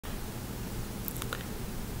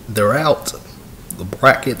They're out. The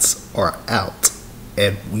brackets are out.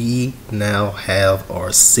 And we now have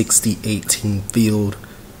our 68 team field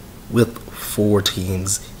with 4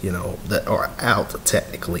 teams, that are out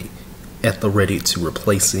technically at the ready to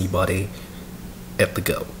replace anybody at the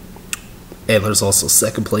go. And there's also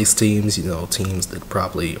second place teams, teams that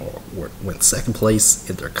probably went second place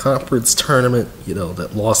in their conference tournament,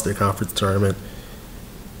 that lost their conference tournament.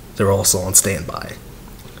 They're also on standby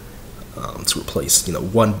to replace,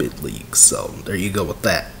 one bid league. So there you go with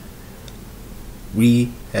that.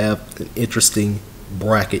 We have an interesting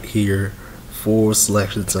bracket here for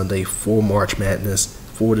Selection Sunday, for March Madness,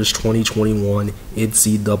 for this 2021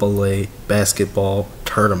 NCAA basketball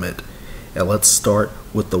tournament. And let's start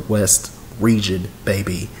with the West region,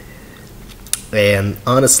 baby. And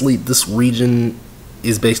honestly, this region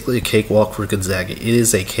is basically a cakewalk for Gonzaga. It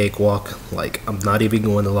is a cakewalk. Like, I'm not even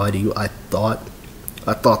going to lie to you. I thought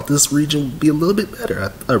this region would be a little bit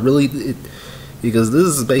better. I really did, because this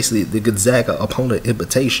is basically the Gonzaga opponent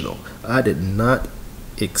invitational. I did not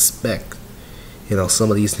expect, some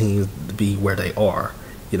of these teams to be where they are,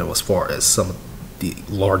 as far as some of the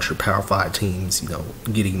larger Power 5 teams,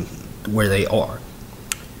 getting where they are.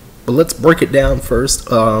 But let's break it down first.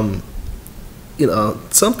 Some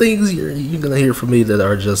things you're going to hear from me that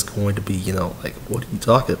are just going to be, like, what are you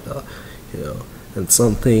talking about? And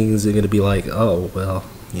some things are going to be like, oh, well,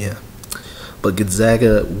 yeah. But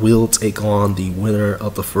Gonzaga will take on the winner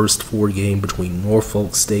of the first 4 game between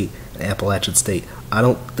Norfolk State and Appalachian State. I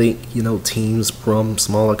don't think, teams from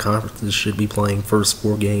smaller conferences should be playing first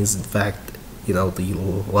 4 games. In fact, the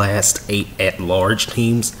last 8 at-large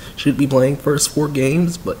teams should be playing first 4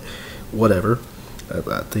 games, but whatever.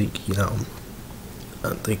 I think,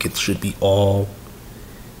 I think it should be all,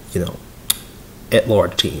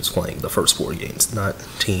 at-large teams playing the first 4 games, not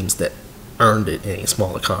teams that earned it in a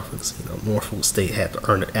smaller conference. Norfolk State had to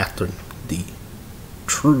earn it after the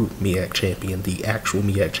true MEAC champion, the actual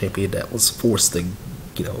MEAC champion that was forced to,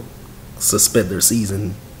 suspend their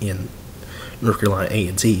season in North Carolina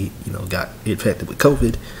A&T, got infected with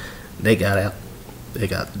COVID. They got out. They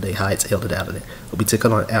hightailed it out of there. They'll be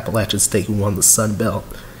taking on Appalachian State, who won the Sun Belt.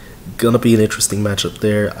 Gonna be an interesting matchup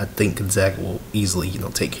there. I think Gonzaga will easily,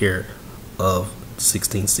 take care of the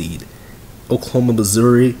 16 seed. Oklahoma,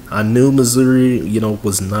 Missouri. I knew Missouri,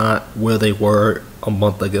 was not where they were a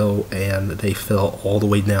month ago, and they fell all the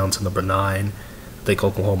way down to number 9. I think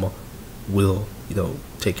Oklahoma will,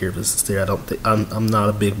 take care of business there. I'm not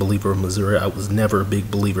a big believer in Missouri. I was never a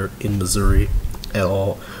big believer in Missouri at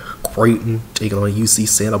all. Creighton taking on UC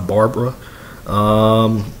Santa Barbara.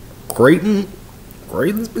 Creighton's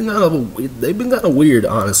been they've been kind of weird,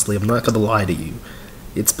 honestly. I'm not gonna lie to you.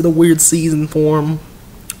 It's been a weird season for them.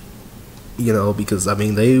 Because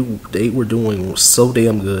they were doing so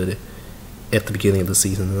damn good at the beginning of the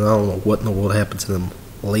season, and I don't know what in the world happened to them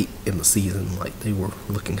late in the season. Like, they were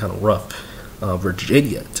looking kind of rough.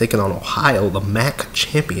 Virginia taking on Ohio, the MAC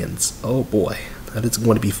champions. Oh boy, that is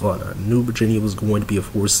going to be fun. I knew Virginia was going to be a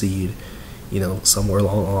 4 seed, somewhere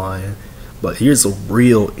along the line. But here's a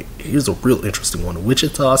real interesting one.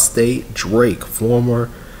 Wichita State, Drake, former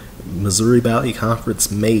Missouri Valley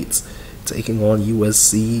Conference mates, taking on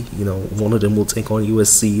USC. One of them will take on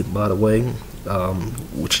USC, by the way.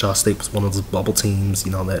 Wichita State was one of those bubble teams,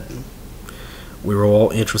 that we were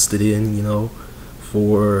all interested in,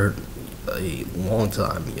 for a long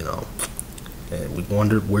time, and we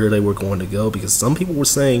wondered where they were going to go, because some people were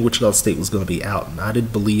saying Wichita State was going to be out, and I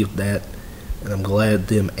didn't believe that, and I'm glad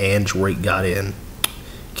them and Drake got in.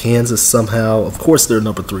 Kansas somehow, of course, they're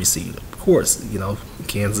number 3 seed. Of course,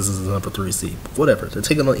 Kansas is the number 3 seed. But whatever, they're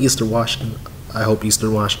taking on Eastern Washington. I hope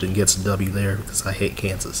Eastern Washington gets a W there, because I hate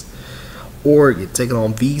Kansas. Oregon taking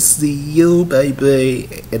on VCU,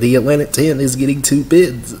 baby. And the Atlantic 10 is getting 2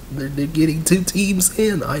 bids. They're getting 2 teams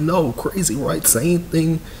in. I know, crazy, right? Same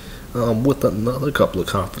thing with another couple of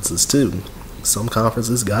conferences, too. Some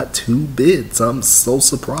conferences got 2 bids. I'm so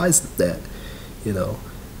surprised at that.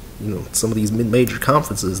 Some of these mid-major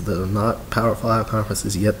conferences that are not Power 5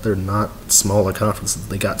 conferences, yet they're not smaller conferences.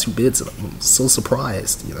 They got 2 bids, and I'm so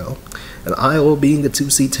surprised, And Iowa being a 2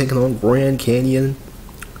 seed taking on Grand Canyon.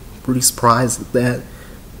 Pretty surprised at that.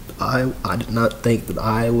 I did not think that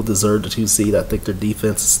Iowa deserved a 2 seed. I think their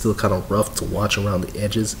defense is still kind of rough to watch around the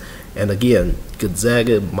edges. And again,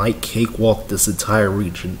 Gonzaga might cakewalk this entire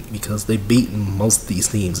region, because they've beaten most of these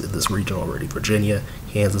teams in this region already. Virginia,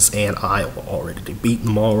 Kansas, and Iowa already. They've beaten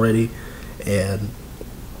them already. And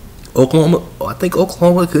Oklahoma, I think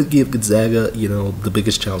Oklahoma could give Gonzaga, the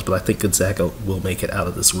biggest challenge, but I think Gonzaga will make it out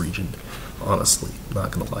of this region, honestly. I'm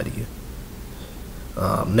not going to lie to you.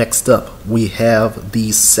 Next up, we have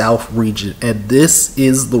the South region, and this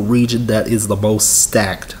is the region that is the most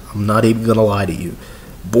stacked. I'm not even gonna lie to you.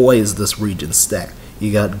 Boy, is this region stacked.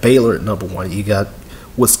 You got Baylor at number 1. You got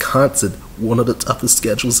Wisconsin, one of the toughest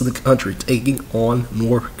schedules in the country, taking on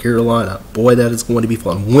North Carolina. Boy, that is going to be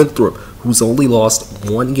fun. Winthrop, who's only lost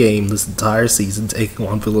 1 game this entire season, taking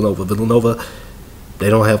on Villanova. Villanova, they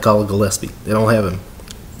don't have Colin Gillespie. They don't have him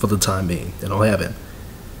for the time being. They don't have him.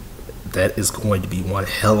 That is going to be one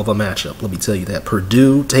hell of a matchup. Let me tell you that.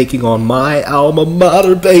 Purdue taking on my alma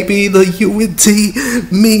mater, baby, the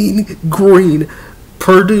UNT Mean Green.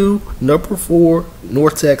 Purdue, number 4,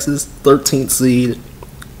 North Texas, 13th seed.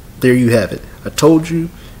 There you have it. I told you,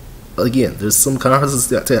 again, there's some conferences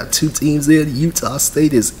that got 2 teams in. Utah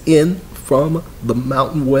State is in from the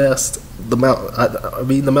Mountain West. The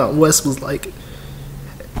Mountain West was like,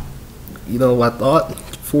 I thought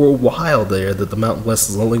for a while there that the Mountain West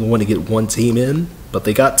is only going to get 1 team in, but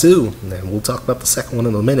they got 2. And we'll talk about the second one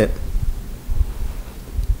in a minute.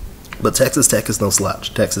 But Texas Tech is no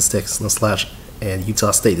slouch. Texas Tech is no slouch. And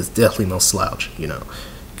Utah State is definitely no slouch,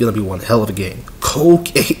 Gonna be one hell of a game.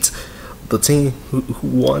 Colgate, the team who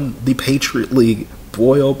won the Patriot League,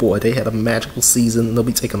 boy oh boy, they had a magical season. They'll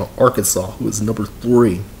be taking on Arkansas, who is number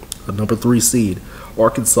 3, a number 3 seed.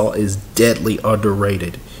 Arkansas is deadly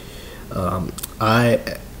underrated.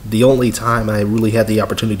 The only time I really had the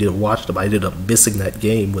opportunity to watch them, I ended up missing that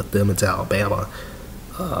game with them into Alabama.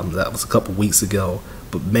 That was a couple weeks ago.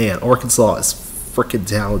 But man, Arkansas is freaking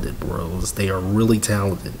talented, bros. They are really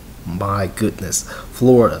talented. My goodness.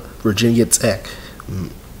 Florida, Virginia Tech.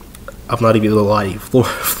 I'm not even gonna lie to you.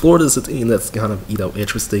 Florida's a team that's kind of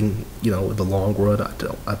interesting. In the long run.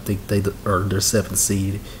 I think they earned their 7th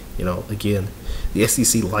seed. Again, the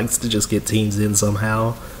SEC likes to just get teams in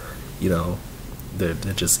somehow. They're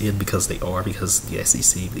just in because they are, because the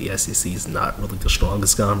SEC is not really the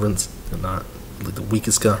strongest conference. They're not really the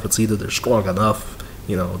weakest conference either. They're strong enough,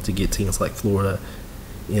 to get teams like Florida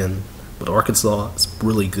in. But Arkansas is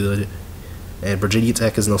really good, and Virginia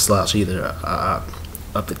Tech is no slouch either.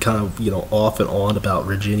 I've been kind of off and on about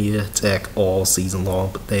Virginia Tech all season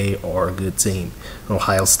long, but they are a good team.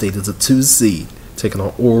 Ohio State is a 2 seed, taking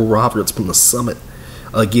on Oral Roberts from the Summit.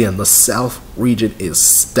 Again, the South region is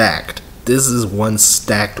stacked. This is one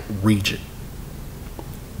stacked region.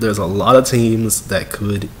 There's a lot of teams that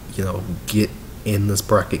could, get in this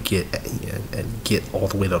bracket, get all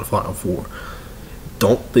the way to the Final Four.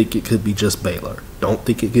 Don't think it could be just Baylor. Don't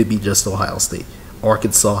think it could be just Ohio State.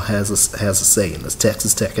 Arkansas has a say in this.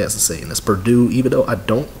 Texas Tech has a say in this. Purdue, even though I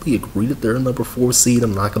don't really agree that they're a number 4 seed,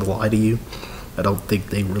 I'm not going to lie to you. I don't think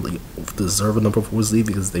they really deserve a number 4 seed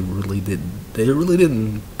because they really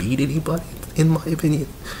didn't beat anybody, in my opinion,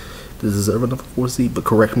 to deserve a number 4 seed. But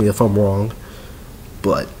correct me if I'm wrong.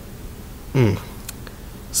 But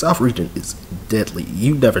South region is deadly.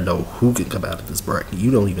 You never know who can come out of this bracket. You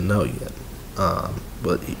don't even know yet.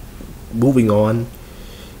 But moving on,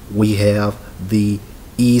 we have the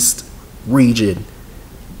East region.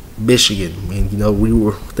 Michigan. I mean, we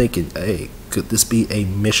were thinking, hey, could this be a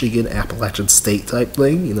Michigan Appalachian State type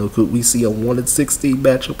thing? Could we see a 1-16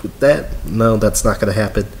 matchup with that? No, that's not going to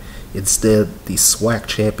happen. Instead, the SWAC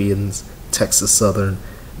champions, Texas Southern,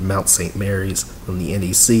 Mount St. Mary's from the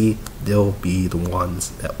NEC, they'll be the ones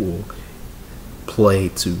that will play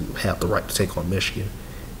to have the right to take on Michigan.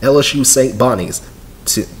 LSU St. Bonnie's,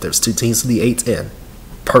 there's 2 teams to the A-10.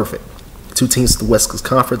 Perfect. 2 teams to the West Coast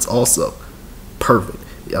Conference also. Perfect.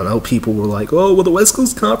 I know people were like, oh, well, the West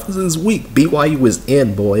Coast Conference is weak. BYU is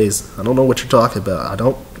in, boys. I don't know what you're talking about.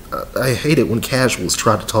 I hate it when casuals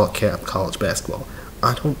try to talk college basketball.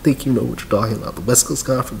 I don't think you know what you're talking about. The West Coast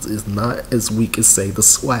Conference is not as weak as, say, the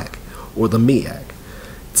SWAC or the MEAC.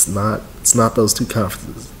 It's not those 2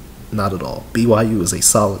 conferences. Not at all. BYU is a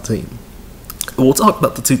solid team. We'll talk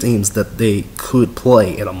about the 2 teams that they could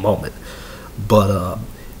play in a moment. But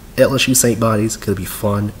LSU St. Bonnie's could be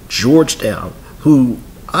fun. Georgetown, who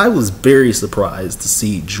I was very surprised to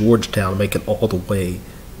see Georgetown make it all the way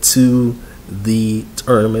to the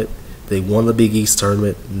tournament. They won the Big East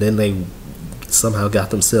tournament, and then they somehow got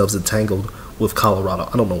themselves entangled with Colorado.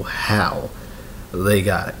 I don't know how they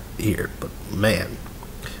got it here, but man.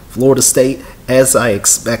 Florida State, as I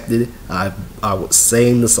expected, I was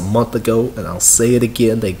saying this a month ago, and I'll say it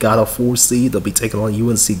again. They got a 4 seed. They'll be taking on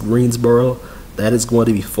UNC Greensboro. That is going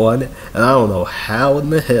to be fun. And I don't know how in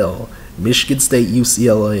the hell Michigan State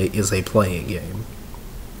UCLA is a playing game.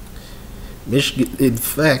 Michigan, in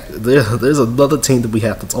fact, there's another team that we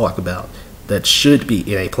have to talk about that should be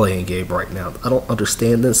in a playing game right now. I don't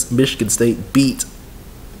understand this. Michigan State beat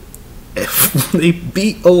They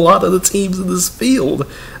beat a lot of the teams in this field.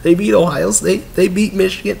 They beat Ohio State, they beat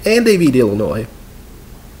Michigan, and they beat Illinois.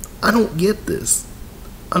 I don't get this.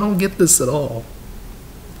 I don't get this at all.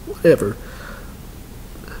 Whatever.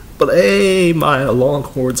 But hey, my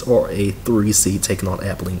Longhorns are a 3 seed taking on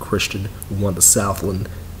Abilene Christian, who won the Southland.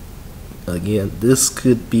 Again, this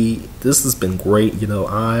has been great. You know,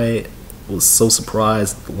 I was so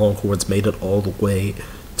surprised the Longhorns made it all the way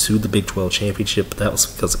to the Big 12 championship, but that was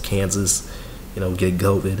because of Kansas, you know, getting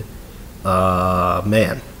COVID.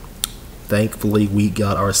 Man, thankfully we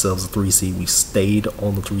got ourselves a 3 seed. We stayed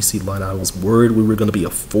on the 3 seed line. I was worried we were going to be a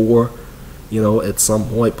 4, you know, at some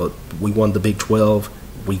point, but we won the Big 12.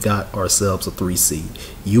 We got ourselves a 3 seed.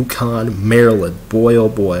 UConn, Maryland, boy oh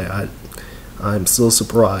boy, I'm so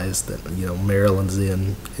surprised that, you know, Maryland's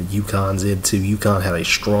in and UConn's in too. UConn had a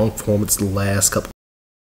strong performance the last couple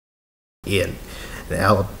in. And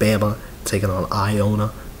Alabama taking on Iona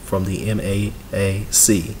from the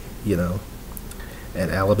MAAC, you know.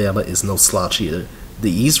 And Alabama is no slouch either.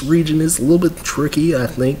 The East region is a little bit tricky, I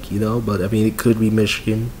think, you know, but I mean, it could be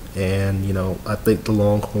Michigan. And, you know, I think the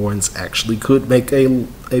Longhorns actually could make a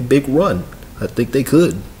big run. I think they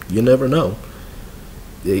could. You never know.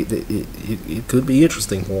 It could be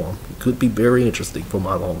interesting for them. It could be very interesting for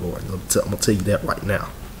my Longhorns. I'm going to tell you that right now.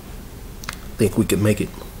 I think we can make it,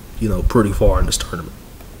 you know, pretty far in this tournament.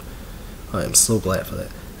 I am so glad for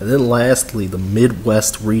that. And then lastly, the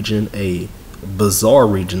Midwest region, a bizarre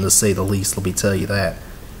region to say the least, let me tell you that.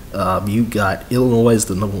 You got Illinois as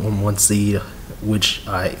the number 1 seed, which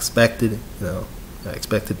I expected. You know, I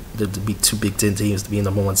expected there to be 2 Big Ten teams to be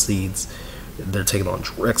number 1 seeds. They're taking on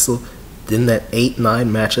Drexel. Then that 8-9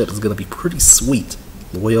 matchup is going to be pretty sweet.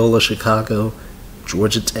 Loyola, Chicago,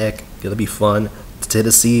 Georgia Tech, going to be fun.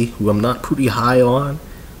 Tennessee, who I'm not pretty high on.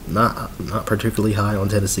 Not particularly high on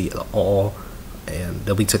Tennessee at all. And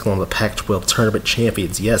they'll be taking on the Pac-12 tournament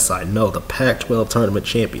champions. Yes, I know, the Pac-12 tournament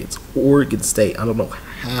champions. Oregon State. I don't know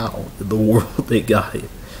how in the world they got it.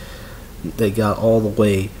 They got all the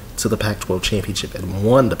way to the Pac-12 championship and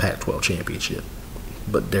won the Pac-12 championship.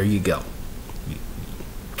 But there you go.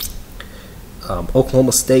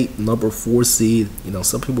 Oklahoma State, number 4 seed. You know,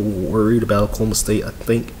 some people were worried about Oklahoma State. I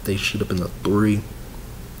think they should have been a 3.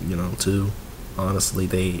 You know, 2. Honestly,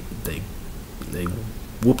 they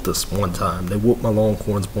whooped us one time. They whooped my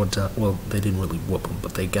Longhorns one time. Well, they didn't really whoop them,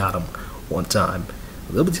 but they got them one time.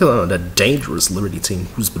 They'll be telling the dangerous Liberty team,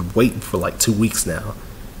 who's been waiting for like 2 weeks now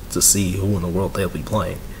to see who in the world they'll be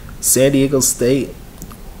playing. San Diego State,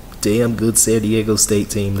 damn good San Diego State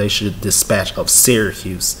team. They should dispatch of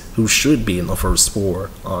Syracuse, who should be in the first 4,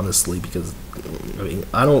 honestly, because I mean,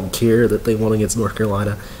 I don't care that they won against North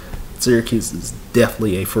Carolina. Syracuse is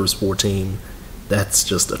definitely a first 4 team. That's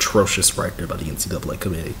just atrocious right there by the NCAA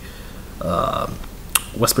committee.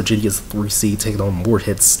 West Virginia's a 3 seed taking on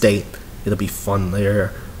Morehead State. It'll be fun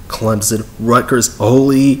there. Clemson, Rutgers,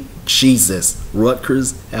 holy Jesus.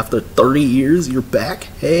 Rutgers, after 30 years, you're back?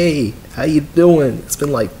 Hey, how you doing? It's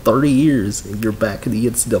been like 30 years and you're back in the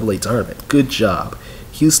NCAA tournament. Good job.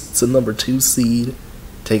 Houston's a number 2 seed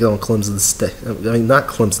taking on Clemson State. I mean, not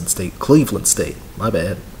Clemson State, Cleveland State. My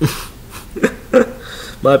bad.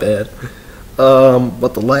 My bad.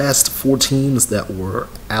 But the last 4 teams that were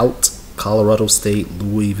out, Colorado State,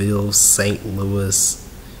 Louisville, St. Louis,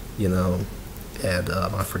 you know, and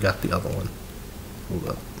I forgot the other one. Hold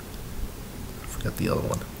up. I forgot the other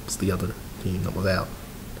one. What's the other team that was out?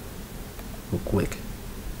 Real quick.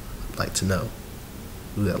 I'd like to know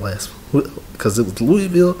who that last one. Because it was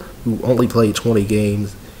Louisville, who only played 20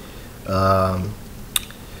 games.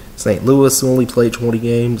 St. Louis, who only played 20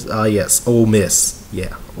 games. Yes, Ole Miss.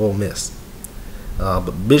 Yeah, Ole Miss.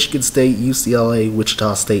 But Michigan State, UCLA,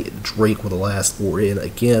 Wichita State, and Drake were the last 4 in.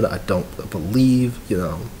 Again, I don't believe, you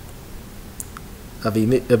know. I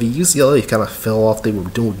mean, UCLA kind of fell off. They were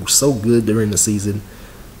doing so good during the season,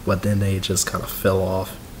 but then they just kind of fell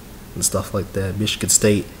off and stuff like that. Michigan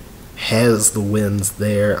State has the wins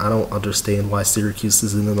there. I don't understand why Syracuse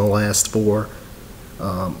isn't in the last 4.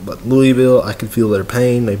 But Louisville, I can feel their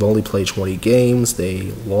pain. They've only played 20 games.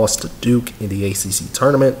 They lost to Duke in the ACC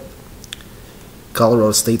tournament.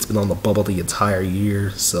 Colorado State's been on the bubble the entire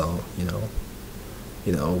year, so, you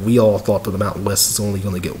know, we all thought that the Mountain West is only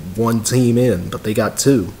going to get 1 team in, but they got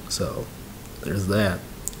 2, so there's that.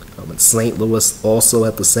 And St. Louis also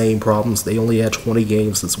had the same problems. They only had 20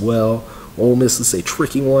 games as well. Ole Miss is a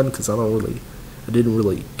tricky one because I didn't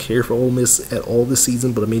really care for Ole Miss at all this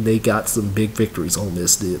season, but I mean, they got some big victories. Ole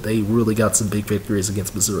Miss did. They really got some big victories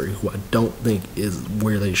against Missouri, who I don't think is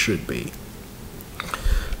where they should be.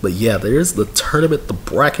 But yeah, there's the tournament. The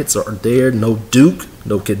brackets are there. No Duke,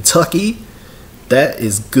 no Kentucky. That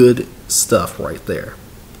is good stuff right there.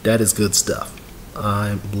 That is good stuff.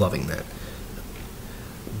 I'm loving that.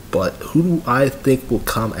 But who do I think will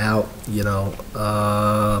come out?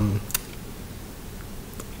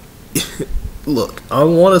 Look, I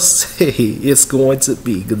want to say it's going to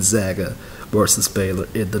be Gonzaga versus Baylor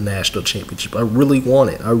in the national championship. I really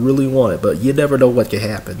want it. But you never know what can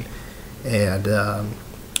happen. And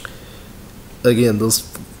again, those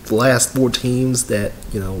last 4 teams that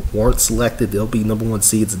weren't selected, they'll be number 1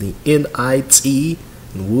 seeds in the NIT,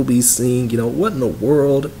 and we'll be seeing what in the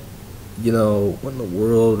world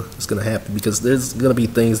is going to happen, because there's going to be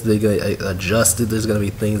things that are going to get adjusted. There's going to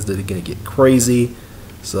be things that are going to get crazy.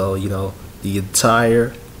 So the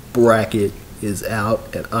entire bracket is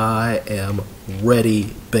out, and I am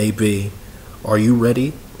ready, baby. Are you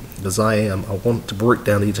ready? Because I am. I want to break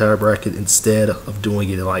down the entire bracket instead of doing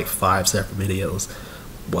it in like 5 separate videos.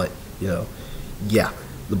 But yeah,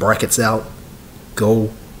 the bracket's out.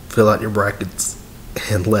 Go fill out your brackets,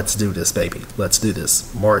 and let's do this, baby. Let's do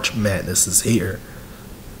this. March Madness is here.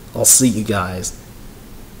 I'll see you guys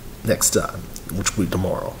next time, which will be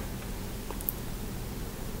tomorrow.